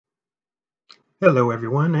Hello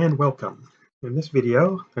everyone and welcome. In this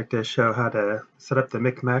video, I'd like to show how to set up the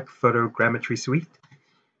MicMac photogrammetry suite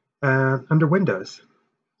under Windows.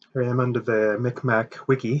 Here I am under the MicMac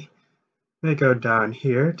wiki. I go down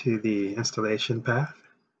here to the installation path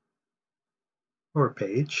or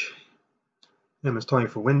page. I'm installing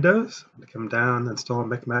for Windows. I'm going to come down and install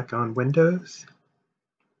MicMac on Windows.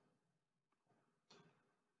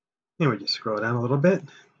 And we just scroll down a little bit.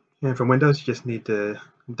 And from Windows, you just need to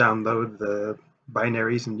download the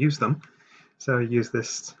binaries and use them. So use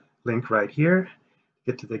this link right here,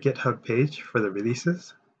 get to the GitHub page for the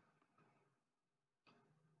releases.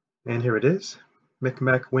 And here it is,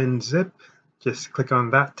 MicMac WinZip. Just click on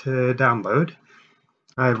that to download.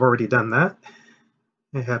 I've already done that.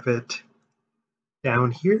 I have it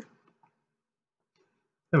down here.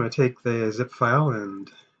 I'm going to take the zip file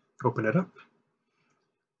and open it up,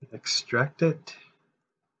 extract it.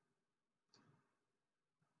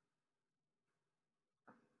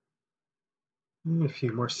 A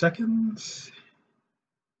few more seconds.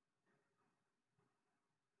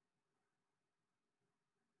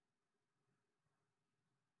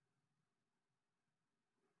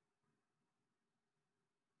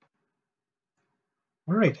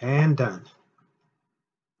 All right, and done.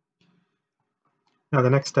 Now the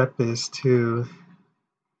next step is I'm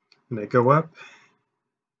going to go up,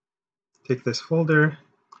 take this folder.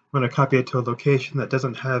 I'm going to copy it to a location that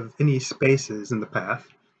doesn't have any spaces in the path.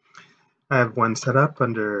 I have one set up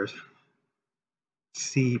under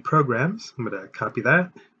C programs. I'm going to copy that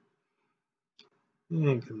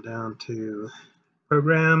and come down to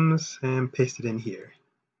programs and paste it in here.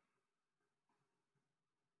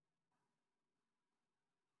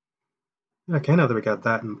 Okay, now that we got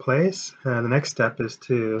that in place, the next step is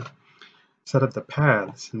to set up the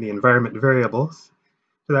paths and the environment variables.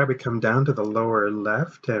 For that, we come down to the lower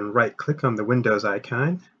left and right click on the Windows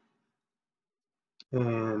icon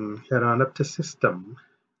and head on up to System.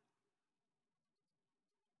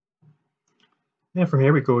 And from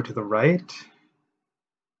here we go to the right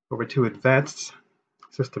over to Advanced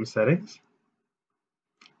System Settings,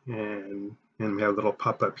 and we have a little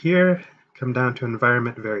pop-up here. Come down to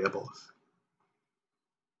Environment Variables.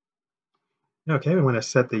 Okay, we want to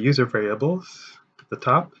set the user variables at the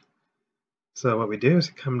top. So what we do is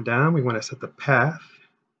come down, we want to set the path.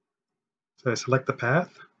 So I select the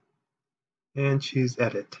path and choose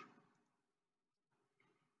Edit.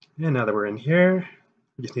 And now that we're in here,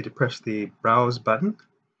 we just need to press the Browse button.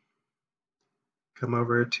 Come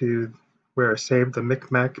over to where I saved the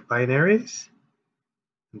MicMac binaries,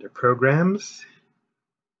 under Programs.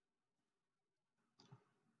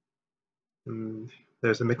 And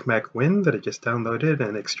there's a MicMac Win that I just downloaded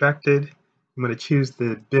and extracted. I'm going to choose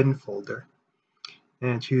the bin folder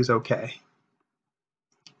and choose OK.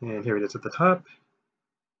 And here it is at the top.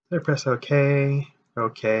 So I press OK,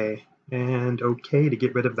 OK, and OK to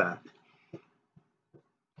get rid of that.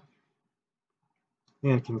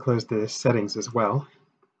 And I can close the settings as well.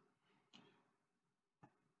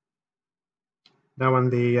 Now on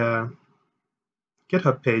the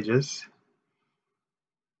GitHub pages,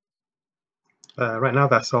 right now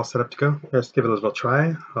that's all set up to go. Let's give it a little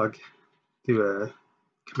try. I'll do a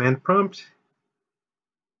command prompt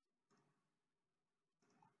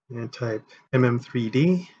and type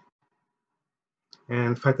mm3d.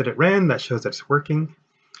 And the fact that it ran, that shows that it's working.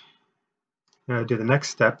 Now do the next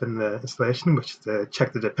step in the installation, which is to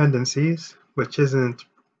check the dependencies, which isn't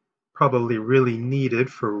probably really needed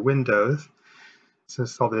for Windows,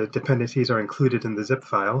 since all the dependencies are included in the zip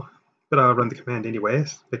file. But I'll run the command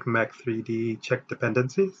anyways, MicMac 3D check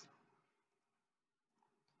dependencies.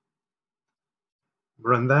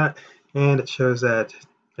 Run that, and it shows that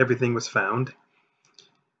everything was found.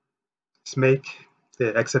 Smake,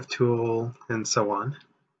 the EXIF tool, and so on.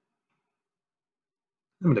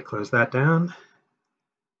 I'm going to close that down.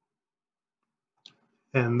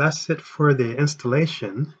 And that's it for the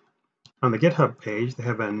installation. On the GitHub page, they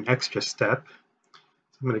have an extra step.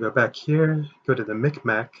 So I'm going to go back here, go to the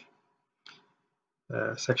MicMac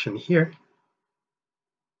section here.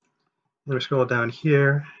 And we scroll down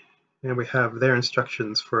here, and we have their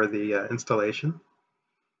instructions for the installation.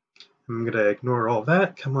 I'm going to ignore all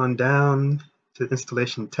that, come on down to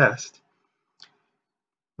installation test.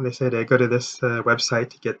 And they say to go to this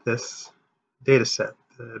website to get this data set,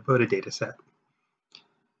 the Boda data set.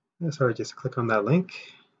 And so I just click on that link.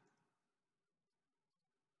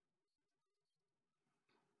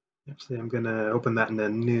 Actually, I'm going to open that in a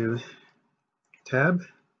new tab.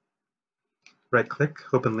 Right click,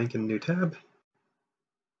 open link in new tab.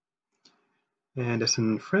 And it's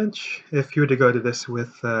in French. If you were to go to this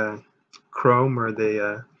with Chrome or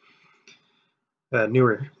the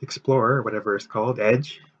newer Explorer, or whatever it's called,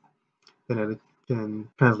 Edge, then it can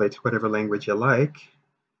translate to whatever language you like.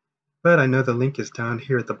 But I know the link is down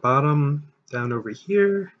here at the bottom, down over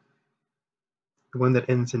here, the one that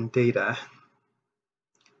ends in data.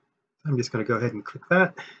 I'm just going to go ahead and click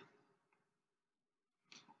that.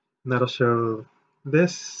 And that'll show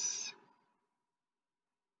this.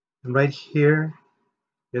 And right here,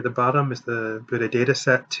 near the bottom, is the Buddha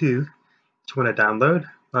dataset 2, which you want to download.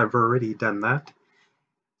 I've already done that.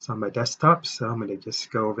 It's on my desktop, so I'm going to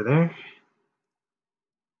just go over there.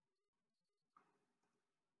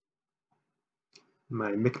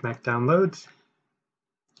 My MicMac downloads.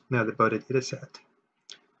 Now the Buddha dataset.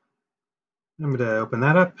 I'm going to open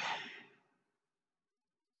that up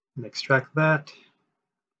and extract that.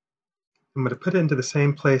 I'm going to put it into the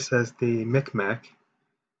same place as the MicMac.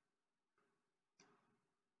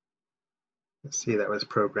 Let's see, that was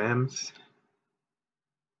programs.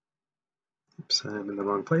 Oops, I'm in the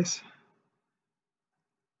wrong place.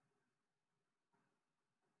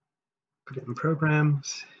 Put it in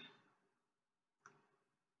programs.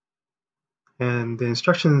 And the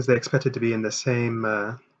instructions, they expect it to be in the same,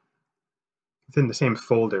 within the same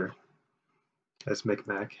folder as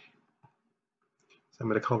MicMac. So I'm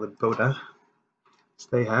going to call it Boda, as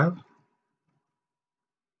they have.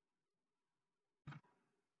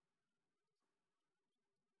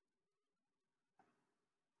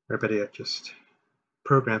 Or better yet, just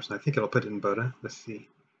programs, and I think it'll put it in Boda. Let's see.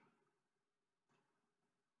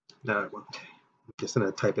 No, it won't. I'm just going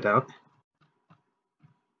to type it out.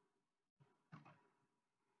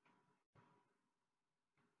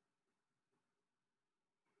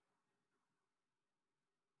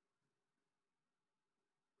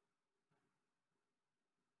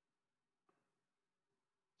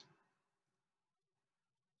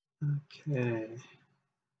 Okay.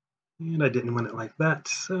 And I didn't want it like that,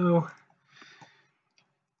 so I'm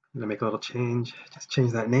going to make a little change. Just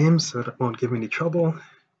change that name so it won't give me any trouble.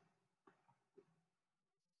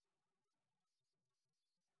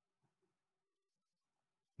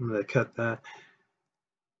 I'm going to cut that,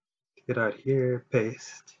 get out here,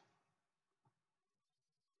 paste.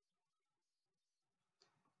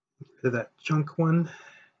 Get rid of that junk one.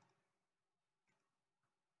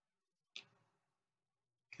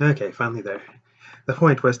 Okay, finally there. The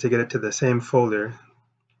point was to get it to the same folder.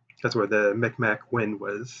 That's where the MicMac win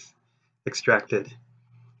was extracted,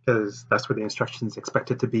 because that's where the instructions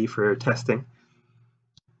expected to be for testing.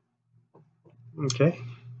 Okay.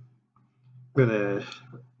 I'm going to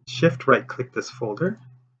shift right click this folder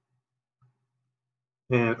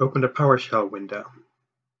and open a PowerShell window.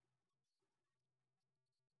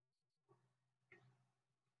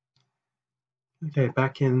 Okay,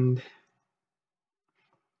 back in the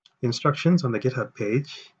instructions on the GitHub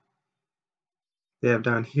page, they have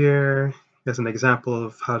down here as an example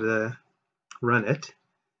of how to run it.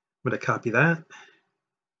 I'm going to copy that.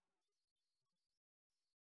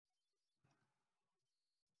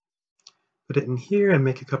 Put it in here and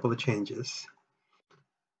make a couple of changes.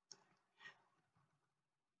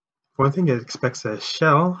 For one thing, it expects a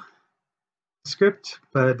shell script,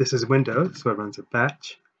 but this is Windows, so it runs a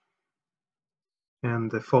batch.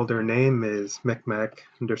 And the folder name is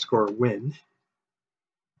micmac_win.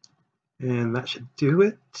 And that should do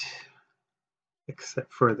it,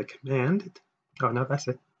 except for the command. Oh, no, that's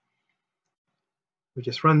it. We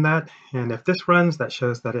just run that, and if this runs, that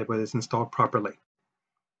shows that it was installed properly.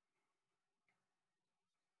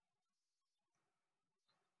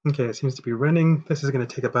 Okay, it seems to be running. This is going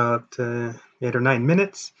to take about 8 or 9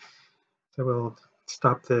 minutes. So we'll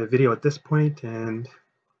stop the video at this point and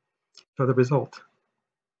show the result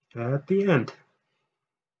at the end.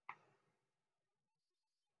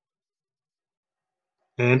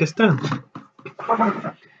 And it's done.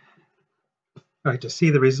 All right, to see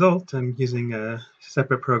the result, I'm using a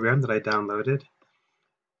separate program that I downloaded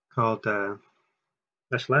called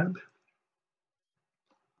MeshLab.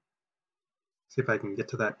 See if I can get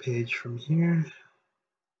to that page from here.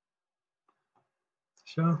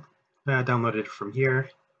 So I downloaded it from here,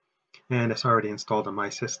 and it's already installed on my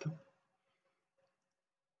system.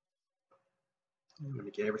 Let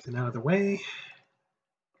me get everything out of the way.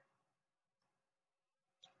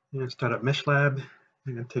 And start up MeshLab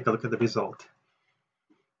and take a look at the result.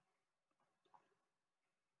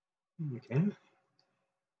 Okay.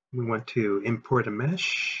 We want to import a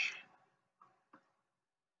mesh.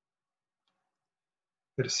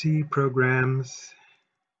 Go to C, Programs,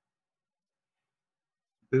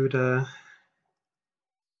 Buddha,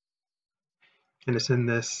 and it's in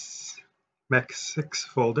this Mech6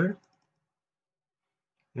 folder.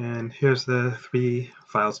 And here's the 3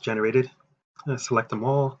 files generated. Select them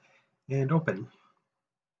all and open.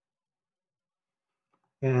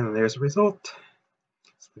 And there's the result.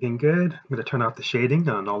 It's looking good. I'm going to turn off the shading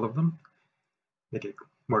on all of them, make it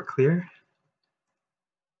more clear.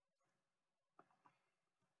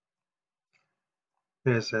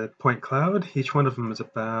 There's a point cloud. Each one of them is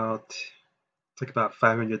about, it's like about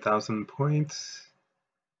 500,000 points.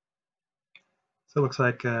 So it looks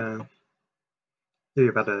like maybe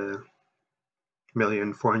about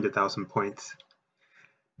 1,400,000 points,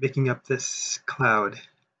 making up this cloud.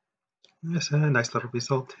 That's a nice little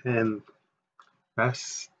result. And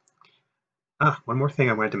that's, one more thing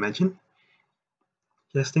I wanted to mention.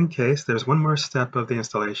 Just in case, there's one more step of the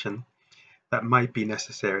installation that might be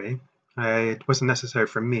necessary. It wasn't necessary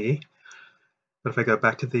for me, but if I go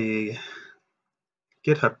back to the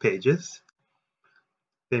GitHub pages,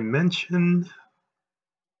 they mention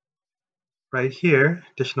right here,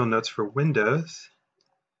 additional notes for Windows,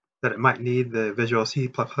 that it might need the Visual C++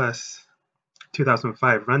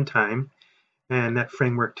 2005 runtime and Net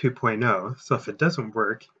Framework 2.0. So if it doesn't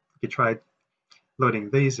work, you could try loading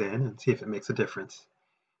these in and see if it makes a difference.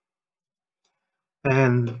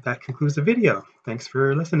 And that concludes the video. Thanks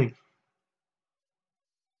for listening.